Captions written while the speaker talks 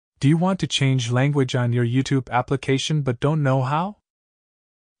Do you want to change language on your YouTube application but don't know how?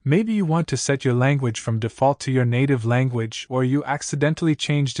 Maybe you want to set your language from default to your native language, or you accidentally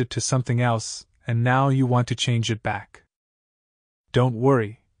changed it to something else, and now you want to change it back. Don't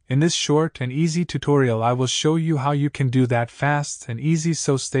worry, in this short and easy tutorial I will show you how you can do that fast and easy,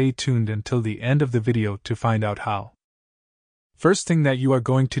 so stay tuned until the end of the video to find out how. First thing that you are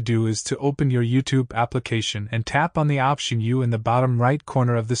going to do is to open your YouTube application and tap on the option U in the bottom right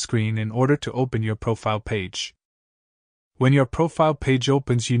corner of the screen in order to open your profile page. When your profile page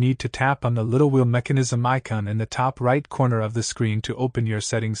opens, you need to tap on the little wheel mechanism icon in the top right corner of the screen to open your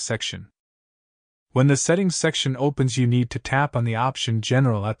settings section. When the settings section opens, you need to tap on the option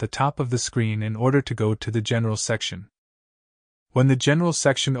General at the top of the screen in order to go to the General section. When the General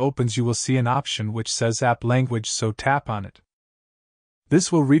section opens, you will see an option which says App Language, so tap on it. This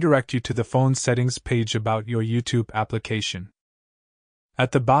will redirect you to the phone settings page about your YouTube application.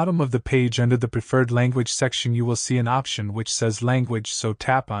 At the bottom of the page under the Preferred Language section, you will see an option which says Language, so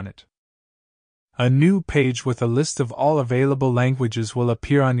tap on it. A new page with a list of all available languages will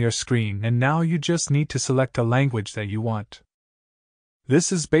appear on your screen, and now you just need to select a language that you want.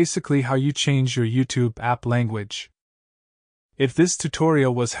 This is basically how you change your YouTube app language. If this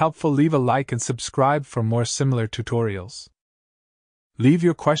tutorial was helpful, leave a like and subscribe for more similar tutorials. Leave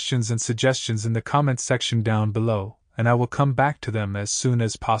your questions and suggestions in the comments section down below, and I will come back to them as soon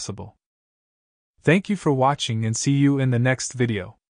as possible. Thank you for watching and see you in the next video.